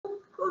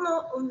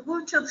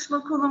bu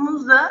çalışma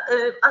konumuzda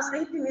aslında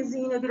hepimiz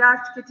yine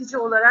birer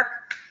tüketici olarak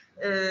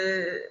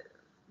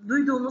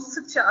duyduğumuz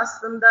sıkça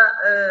aslında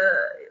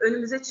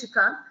önümüze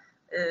çıkan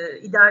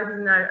idari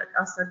bilimler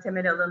aslında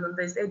temel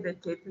alanındayız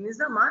elbette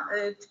hepimiz ama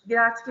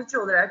birer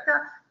tüketici olarak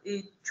da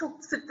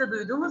çok sık da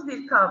duyduğumuz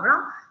bir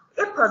kavram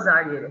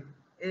e-pazar yeri.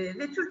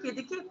 Ve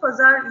Türkiye'deki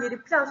e-pazar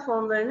yeri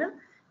platformlarının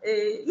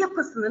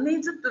yapısını,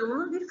 mevcut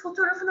durumunun bir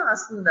fotoğrafını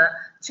aslında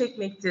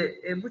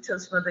çekmekti bu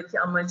çalışmadaki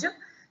amacım.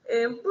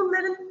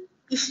 Bunların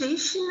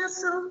işleyişi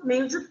nasıl,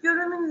 mevcut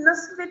görünümü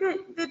nasıl ve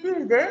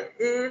bir de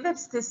web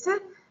sitesi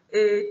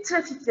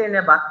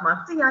trafiklerine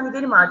bakmaktı. Yani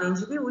veri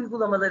madenciliği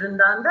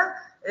uygulamalarından da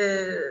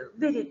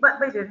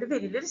belirli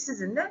verileri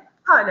sizinle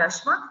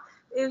paylaşmak.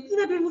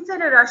 Yine bir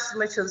nitel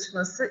araştırma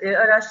çalışması,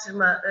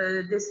 araştırma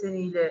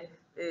deseniyle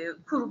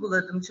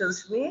kurguladım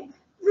çalışmayı.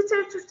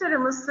 Literatür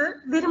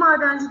taraması, veri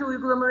madenciliği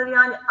uygulamaları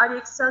yani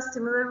Alexa,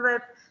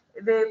 SimilarWeb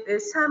ve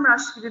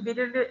SEMrush gibi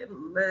belirli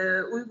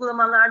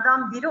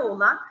uygulamalardan biri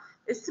olan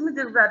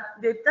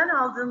SimilarWeb'den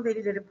aldığım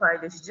verileri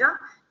paylaşacağım.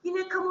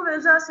 Yine kamu ve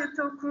özel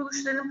sektör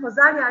kuruluşlarının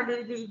pazar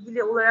yerleriyle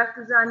ilgili olarak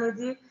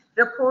düzenlediği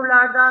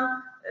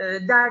raporlardan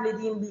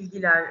derlediğim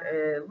bilgiler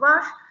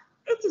var.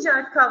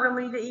 E-ticaret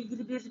kavramıyla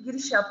ilgili bir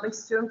giriş yapmak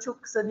istiyorum.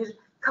 Çok kısa bir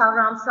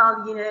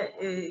kavramsal yine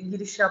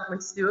giriş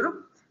yapmak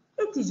istiyorum.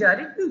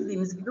 E-ticaret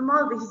bildiğimiz gibi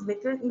mal ve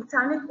hizmetlerin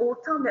internet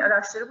ortam ve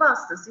araçları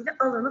vasıtasıyla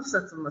alınıp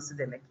satılması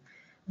demek.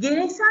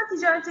 Geleneksel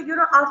ticarete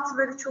göre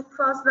artıları çok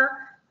fazla,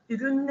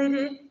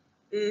 ürünleri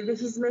ve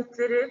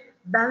hizmetleri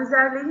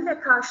benzerleriyle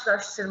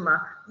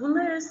karşılaştırma,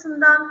 bunlar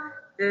arasından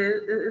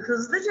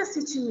hızlıca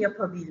seçim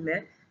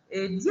yapabilme,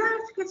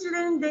 diğer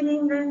tüketicilerin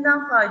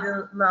deneyimlerinden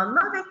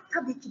faydalanma ve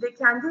tabii ki de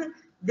kendi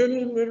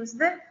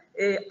deneyimlerimizde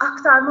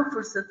aktarma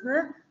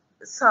fırsatını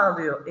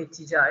sağlıyor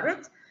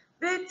e-ticaret.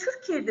 Ve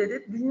Türkiye'de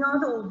de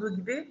dünyada olduğu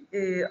gibi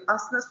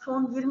aslında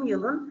son 20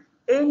 yılın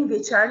en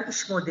geçerli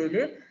iş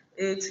modeli.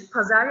 Çünkü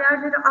pazar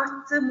yerleri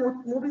arttı,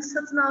 mobil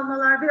satın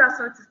almalar, biraz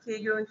sonra Türkiye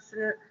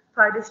görüntüsünü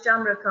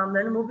paylaşacağım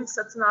rakamlarını, mobil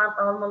satın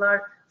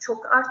almalar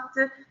çok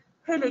arttı.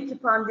 Hele ki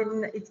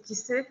pandeminin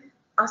etkisi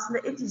aslında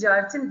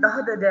e-ticaretin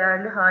daha da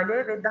değerli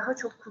hale ve daha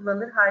çok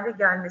kullanılır hale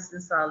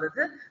gelmesini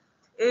sağladı.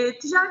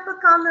 Ticaret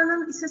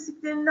Bakanlığı'nın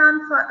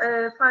istatistiklerinden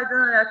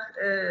faydalanarak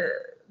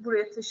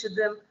buraya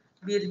taşıdığım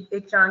bir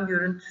ekran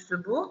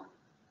görüntüsü bu.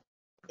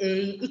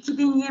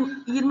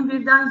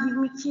 2021'den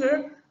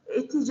 22'ye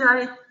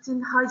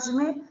e-ticaretin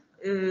hacmi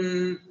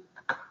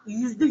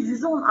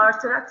 %110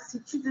 artarak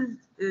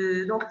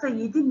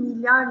 800,7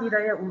 milyar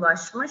liraya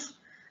ulaşmış.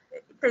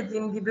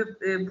 Dediğim gibi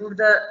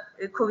burada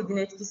Covid'in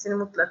etkisini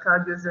mutlaka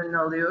göz önüne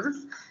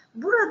alıyoruz.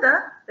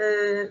 Burada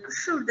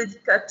şurada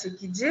dikkat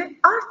çekici,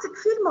 artık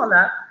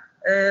firmalar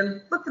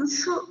bakın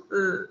şu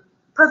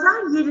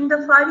pazar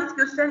yerinde faaliyet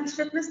gösteren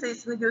işletme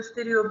sayısını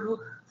gösteriyor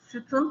bu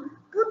sütun.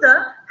 Bu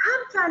da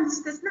hem kendi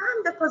sitesinde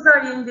hem de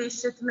pazar yerinde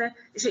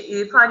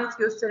faaliyet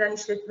gösteren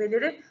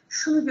işletmeleri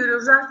şunu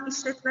görüyoruz, artık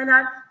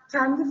işletmeler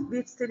kendi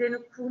web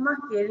sitelerini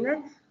kurmak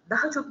yerine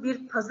daha çok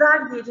bir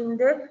pazar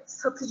yerinde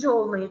satıcı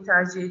olmayı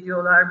tercih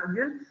ediyorlar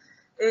bugün.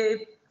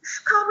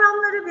 Şu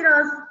kavramları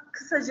biraz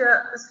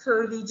kısaca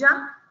söyleyeceğim.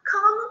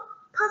 Kanun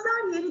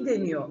pazar yeri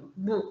deniyor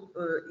bu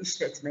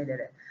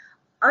işletmelere.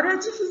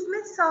 Aracı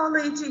hizmet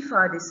sağlayıcı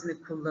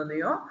ifadesini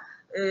kullanıyor.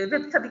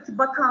 Ve tabii ki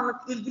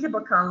ilgili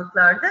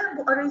bakanlıklarda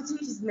bu aracı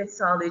hizmet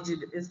sağlayıcı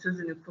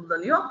sözünü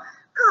kullanıyor.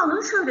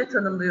 Kanun şöyle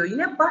tanımlıyor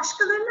yine,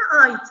 başkalarına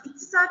ait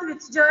iktisadi ve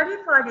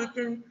ticari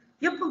faaliyetlerin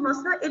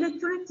yapılmasına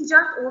elektronik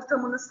ticaret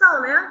ortamını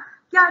sağlayan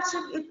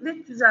gerçek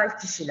ve tüzel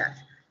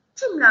kişiler.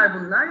 Kimler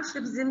bunlar?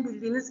 İşte bizim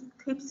bildiğimiz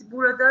hepsi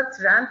burada,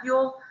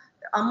 Trendyol,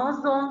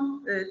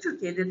 Amazon,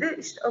 Türkiye'de de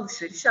işte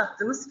alışveriş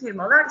yaptığımız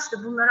firmalar, işte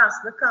bunlar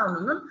aslında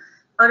kanunun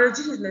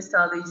aracı hizmet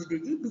sağlayıcı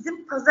dediği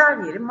bizim pazar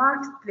yeri,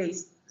 marketplace,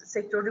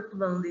 sektörde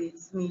kullanıldığı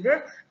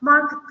ismiyle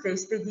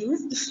marketplace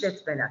dediğimiz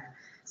işletmeler.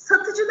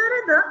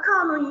 Satıcılara da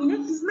kanun yine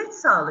hizmet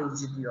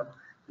sağlayıcı diyor.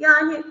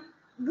 Yani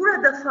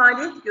burada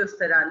faaliyet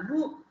gösteren,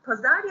 bu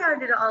pazar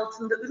yerleri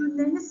altında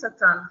ürünlerini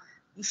satan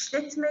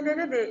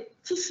işletmelere ve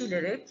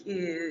kişilere,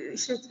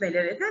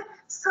 işletmelere de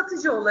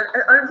satıcı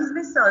olarak,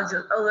 hizmet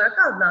sağlayıcı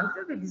olarak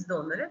adlandırıyor ve biz de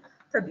onları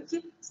tabii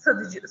ki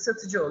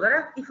satıcı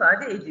olarak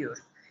ifade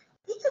ediyoruz.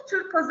 İki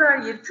tür pazar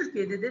yeri,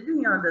 Türkiye'de de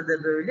dünyada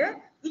da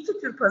böyle.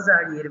 İki tür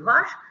pazar yeri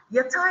var.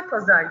 Yatay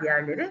pazar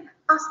yerleri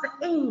aslında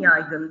en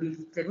yaygın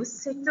bildiklerimiz,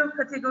 sektör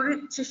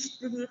kategori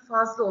çeşitliliği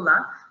fazla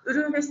olan,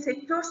 ürün ve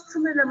sektör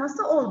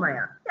sınırlaması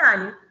olmayan.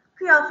 Yani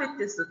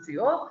kıyafette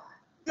satıyor,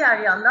 diğer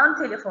yandan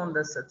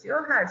telefonda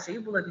satıyor. Her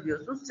şeyi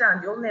bulabiliyorsunuz.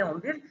 Trendyol,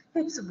 Neon 1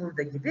 hepsi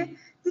burada gibi.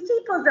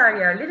 Dikey pazar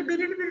yerleri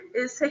belirli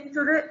bir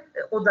sektöre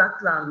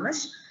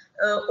odaklanmış.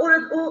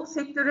 O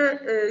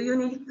sektöre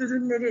yönelik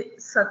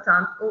ürünleri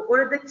satan,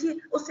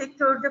 o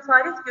sektörde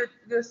faaliyet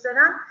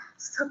gösteren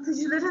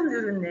satıcıların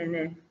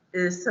ürünlerini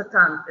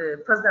satan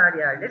pazar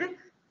yerleri.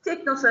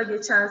 Teknos'a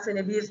geçen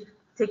sene bir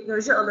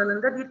teknoloji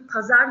alanında bir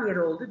pazar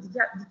yeri oldu,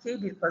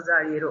 dikey bir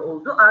pazar yeri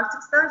oldu.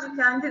 Artık sadece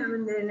kendi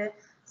ürünlerini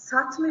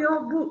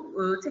satmıyor, bu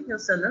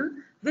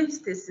Teknosa'nın web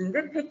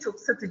sitesinde pek çok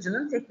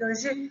satıcının,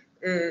 teknoloji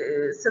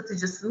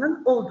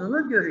satıcısının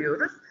olduğunu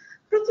görüyoruz.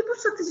 Peki bu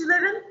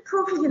satıcıların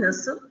profili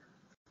nasıl?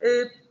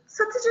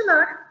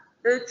 Satıcılar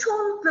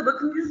çoğunlukla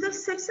bakın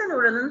 %80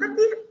 oranında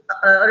bir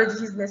aracı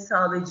hizmet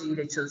sağlayıcı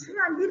ile çalışıyor.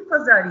 Yani bir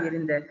pazar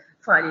yerinde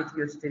faaliyet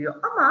gösteriyor.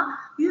 Ama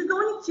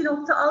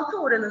 %12.6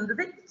 oranında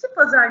da iki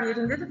pazar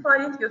yerinde de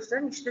faaliyet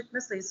gösteren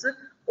işletme sayısı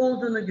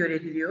olduğunu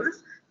görebiliyoruz.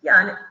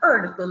 Yani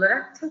ağırlıklı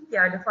olarak tek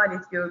yerde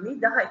faaliyet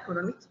görmeyi daha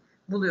ekonomik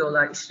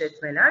buluyorlar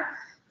işletmeler.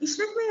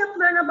 İşletme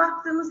yapılarına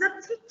baktığımızda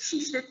tek kişi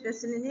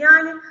işletmesinin,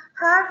 yani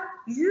her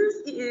 100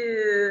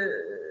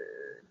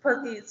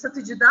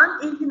 satıcıdan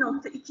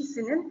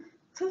 50.2'sinin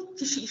tek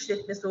kişi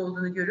işletmesi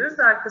olduğunu görüyoruz.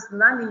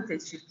 Arkasından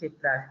limited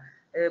şirketler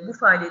bu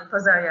faaliyet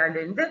pazar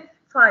yerlerinde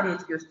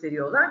faaliyet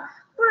gösteriyorlar.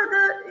 Burada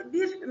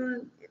bir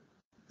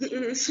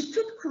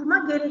şirket kurma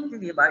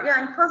gerekliliği var.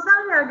 Yani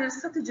pazar yerleri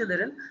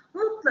satıcıların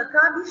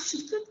mutlaka bir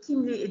şirket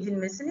kimliği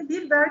edinmesini,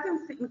 bir vergi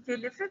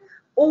mükellefi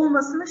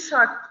olmasını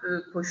şart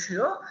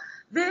koşuyor.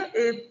 Ve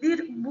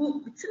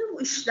bütün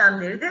bu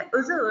işlemleri de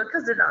özel olarak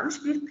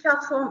hazırlanmış bir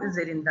platform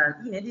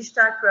üzerinden, yine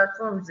dijital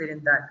platform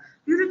üzerinden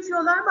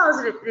yürütüyorlar.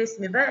 Bazı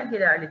resmi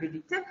belgelerle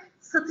birlikte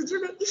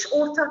satıcı ve iş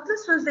ortaklığı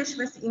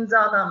sözleşmesi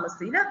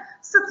imzalanmasıyla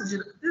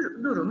satıcılık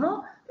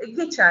durumu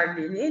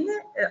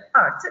geçerliliğini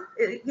artık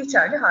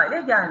geçerli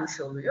hale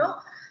gelmiş oluyor.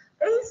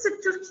 En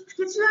sık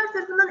tüketiciler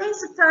tarafından en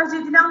sık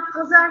tercih edilen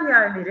pazar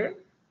yerleri,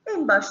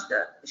 en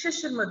başta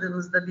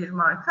şaşırmadığımızda bir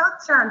marka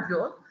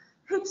Trendyol.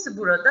 Hepsi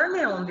burada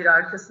ne 11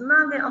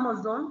 arkasından ve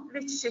Amazon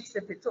ve Çiçek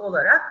Sepeti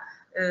olarak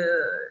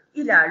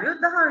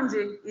ilerliyor. Daha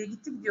önce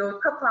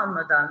gidiyor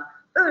kapanmadan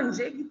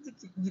önce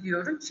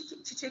gidiyorum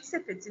Çiçek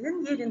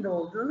Sepeti'nin yerinde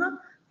olduğunu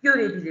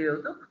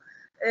görebiliyorduk.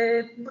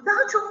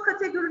 Daha çok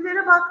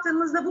kategorilere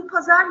baktığımızda bu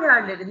pazar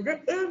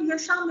yerlerinde ev,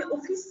 yaşam ve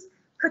ofis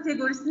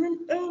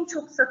kategorisinin en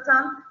çok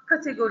satan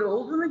kategori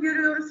olduğunu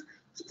görüyoruz.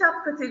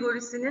 Kitap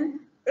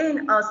kategorisinin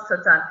en az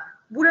satan.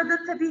 Burada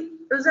tabii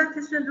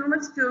özellikle üstüne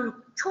durmak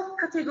istiyorum. Çok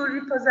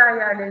kategorili pazar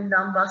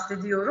yerlerinden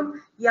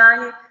bahsediyorum.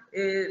 Yani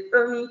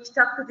örneğin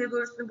kitap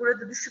kategorisini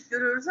burada düşük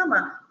görüyoruz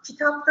ama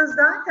kitapta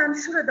zaten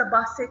şurada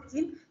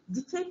bahsettiğim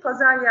dikey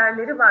pazar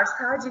yerleri var.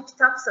 Sadece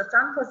kitap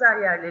satan pazar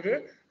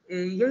yerleri,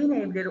 yayın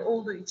evleri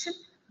olduğu için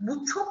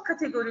bu çok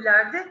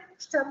kategorilerde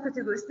kitap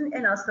kategorisinin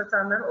en az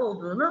satanları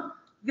olduğunu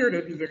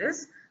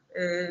görebiliriz.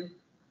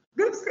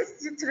 Web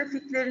sitesi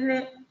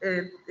trafiklerini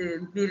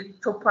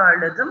bir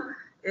toparladım.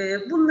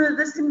 Bunları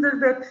da Similar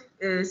Web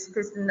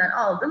sitesinden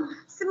aldım.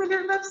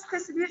 Similar Web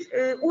sitesi bir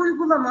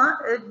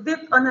uygulama, web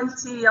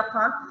analitiği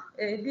yapan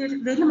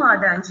bir veri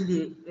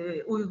madenciliği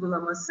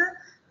uygulaması.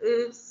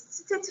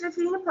 Site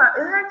trafiğini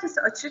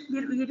herkese açık,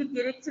 bir üyelik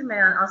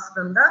gerektirmeyen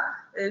aslında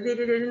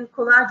verilerin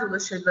kolayca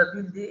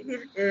ulaşılabildiği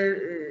bir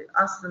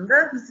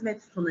aslında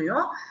hizmet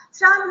sunuyor.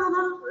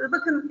 Trendyol'un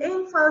bakın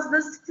en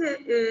fazla site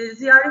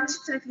ziyaretçi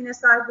trafiğine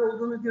sahip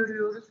olduğunu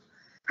görüyoruz.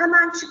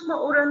 Hemen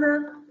çıkma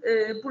oranı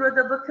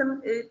burada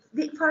bakın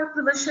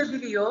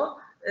farklılaşabiliyor.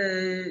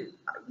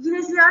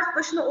 Yine ziyaret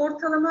başına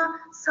ortalama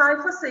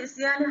sayfa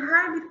sayısı, yani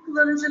her bir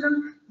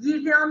kullanıcının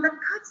girdiği anda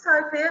kaç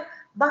sayfaya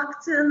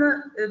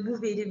baktığını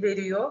bu veri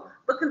veriyor.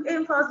 Bakın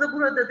en fazla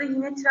burada da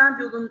yine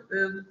Trendyol'un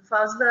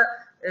fazla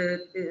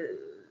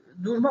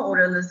durma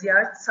oranı,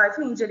 ziyaret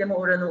sayfa inceleme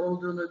oranı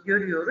olduğunu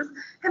görüyoruz.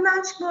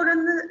 Hemen çıkma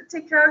oranını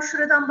tekrar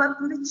şuradan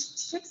baktığımda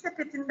Çiçek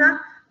Sepeti'nden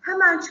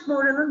hemen çıkma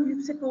oranının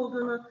yüksek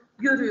olduğunu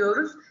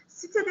görüyoruz.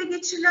 Sitede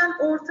geçirilen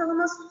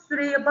ortalama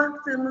süreye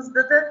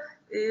baktığımızda da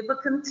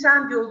bakın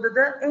Trendyol'da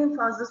da en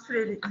fazla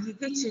süreyi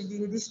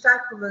geçirdiğini dijital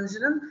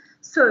kullanıcının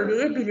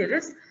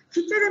söyleyebiliriz.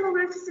 Kitle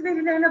demografisi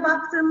verilerine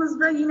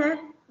baktığımızda yine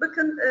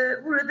bakın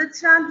burada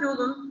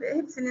Trendyol'un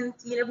hepsinin,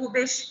 yine bu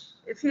 5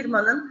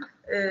 firmanın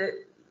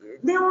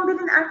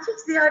N11'in erkek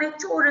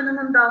ziyaretçi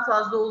oranının daha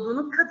fazla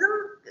olduğunu,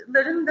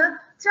 kadınların da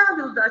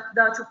Trendyol'da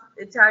daha çok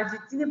tercih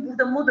ettiğini,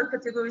 burada moda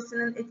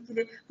kategorisinin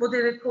etkili, moda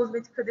ve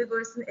kozmetik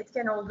kategorisinin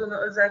etken olduğunu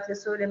özellikle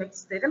söylemek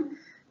isterim.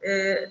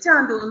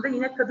 Trendyol'un da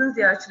yine kadın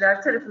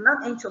ziyaretçiler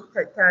tarafından en çok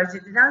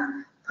tercih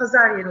edilen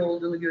pazar yeri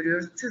olduğunu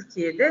görüyoruz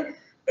Türkiye'de.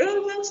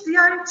 En genç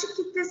ziyaretçi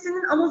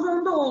kitlesinin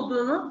Amazon'da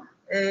olduğunu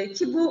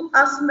ki bu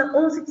aslında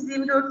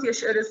 18-24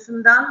 yaş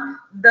arasından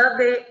da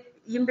ve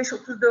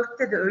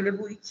 25-34'te de öyle,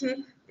 bu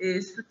iki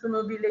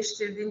sütunu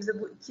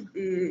birleştirdiğimizde, bu iki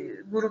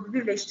grubu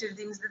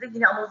birleştirdiğimizde de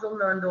yine Amazon'un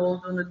önde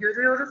olduğunu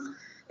görüyoruz.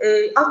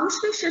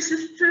 65 yaş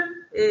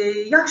üstü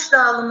yaş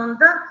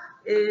dağılımında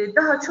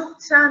daha çok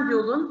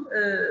Trendyol'un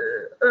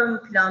ön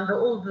planda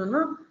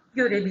olduğunu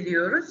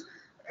görebiliyoruz.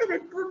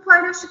 Evet, bu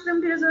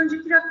paylaştıklarım biraz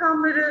önceki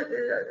rakamları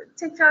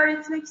tekrar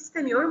etmek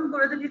istemiyorum.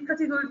 Burada bir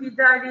kategori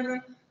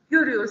liderliğini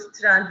görüyoruz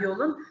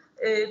Trendyol'un.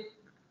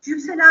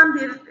 Yükselen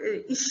bir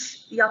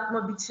iş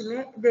yapma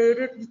biçimi,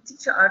 değeri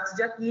gittikçe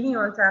artacak yeni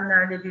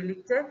yöntemlerle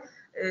birlikte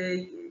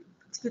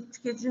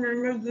tüketicinin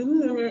önüne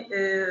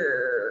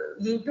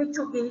yeni pek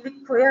çok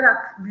yenilik koyarak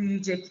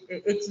büyüyecek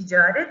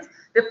e-ticaret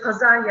ve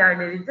pazar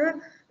yerleri de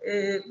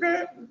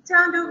ve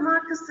Trendyol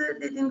markası,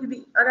 dediğim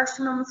gibi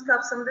araştırmamız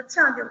kapsamında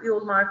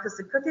Trendyol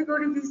markası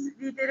kategori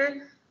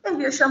lideri, ev,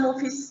 yaşam,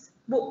 ofis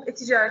Bu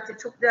e-ticareti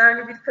çok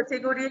değerli bir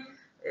kategori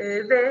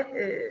ve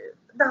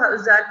daha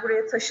özel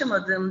buraya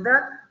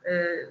taşımadığımda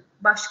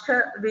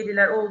başka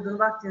veriler olduğunu,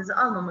 vaktinizi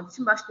almamak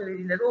için başka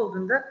veriler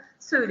olduğunu da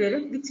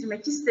söyleyerek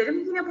bitirmek isterim.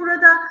 Yine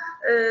burada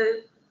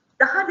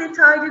daha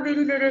detaylı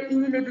verilere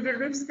inilebilir,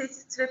 web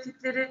sitesi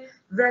trafikleri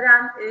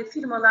veren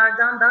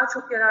firmalardan daha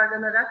çok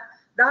yararlanarak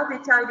daha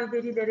detaylı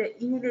verilere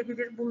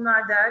inilebilir,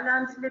 bunlar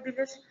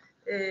değerlendirilebilir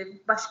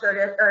başka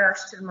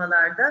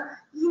araştırmalarda.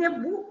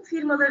 Yine bu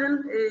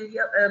firmaların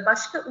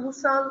başka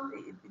ulusal,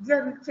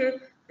 diğer ülke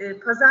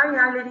pazar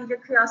yerleriyle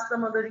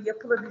kıyaslamaları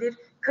yapılabilir,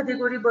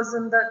 kategori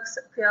bazında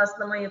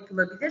kıyaslama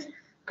yapılabilir.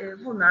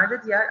 Bunlar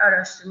da diğer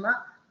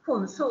araştırma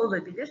konusu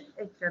olabilir.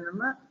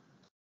 Ekranımı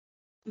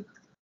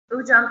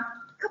hocam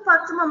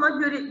kapattım ama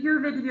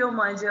görülebiliyor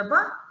mu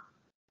acaba?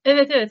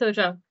 Evet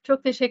hocam.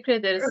 Çok teşekkür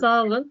ederiz. Evet.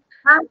 Sağ olun.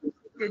 Ben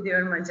teşekkür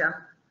ediyorum hocam.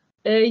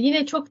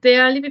 Yine çok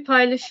değerli bir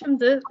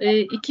paylaşımdı.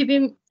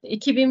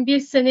 2001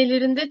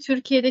 senelerinde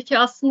Türkiye'deki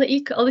aslında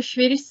ilk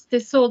alışveriş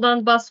sitesi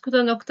olan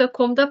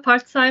baskuda.com'da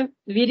part-time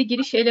veri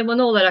giriş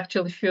elemanı olarak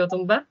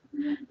çalışıyordum ben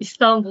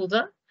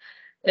İstanbul'da.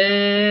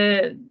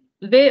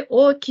 Ve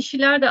o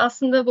kişiler de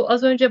aslında bu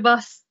az önce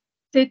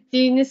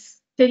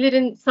bahsettiğiniz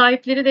sitelerin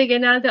sahipleri de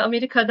genelde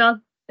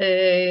Amerika'dan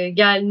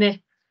gelme,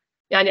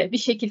 yani bir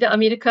şekilde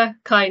Amerika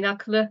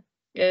kaynaklı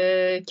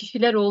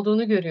kişiler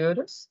olduğunu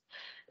görüyoruz.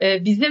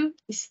 Bizim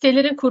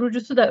sitelerin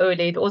kurucusu da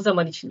öyleydi o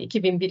zaman için,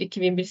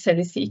 2001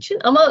 senesi için,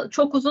 ama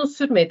çok uzun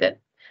sürmedi.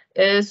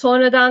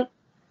 Sonradan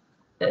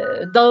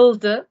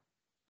dağıldı.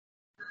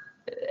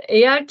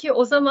 Eğer ki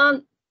o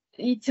zaman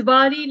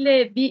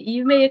itibariyle bir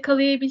ivme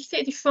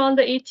yakalayabilseydi şu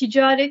anda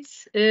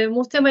e-ticaret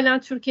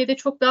muhtemelen Türkiye'de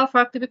çok daha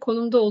farklı bir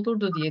konumda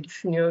olurdu diye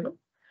düşünüyorum.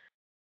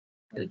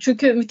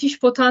 Çünkü müthiş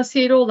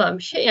potansiyeli olan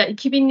bir şey. Yani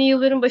 2000'li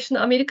yılların başında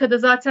Amerika'da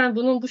zaten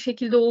bunun bu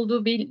şekilde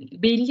olduğu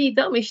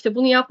belliydi ama işte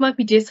bunu yapmak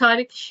bir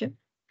cesaret işi.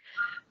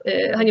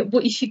 Hani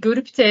bu işi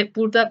görüp de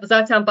burada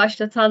zaten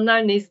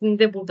başlatanlar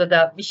nezdinde burada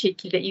da bir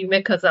şekilde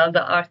ivme kazandı,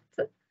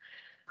 arttı.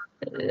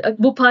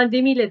 Bu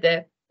pandemiyle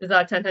de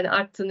zaten hani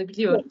arttığını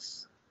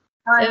biliyoruz.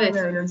 Aynen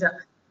öyle hocam.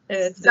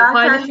 Evet.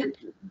 Zaten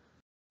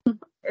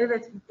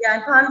evet,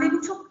 yani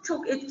pandemi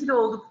çok etkili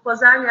oldu.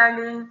 Pazar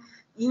yerlerinin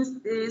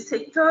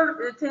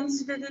sektör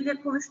temsilcileriyle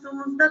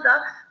konuştuğumuzda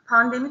da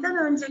pandemiden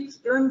önce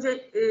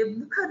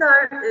bu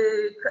kadar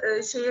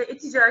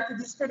e-ticarete,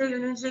 dijitale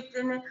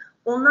yöneleceklerini,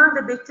 onlar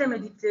da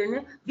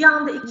beklemediklerini, bir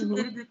anda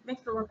ekipleri büyütmek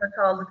zorunda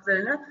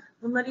kaldıklarını,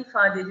 bunları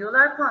ifade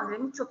ediyorlar.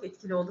 Pandemi çok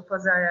etkili oldu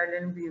pazar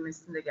yerlerinin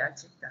büyümesinde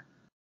gerçekten.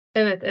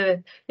 Evet.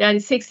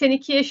 Yani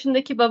 82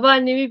 yaşındaki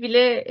babaannemi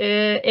bile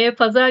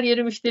e-pazar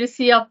yeri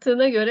müşterisi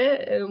yaptığına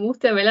göre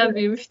muhtemelen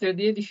büyümüştür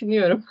diye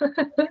düşünüyorum.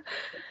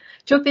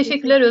 Çok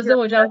teşekkürler Özlem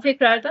hocam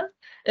tekrardan.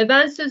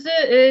 Ben sözü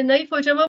Naif hocama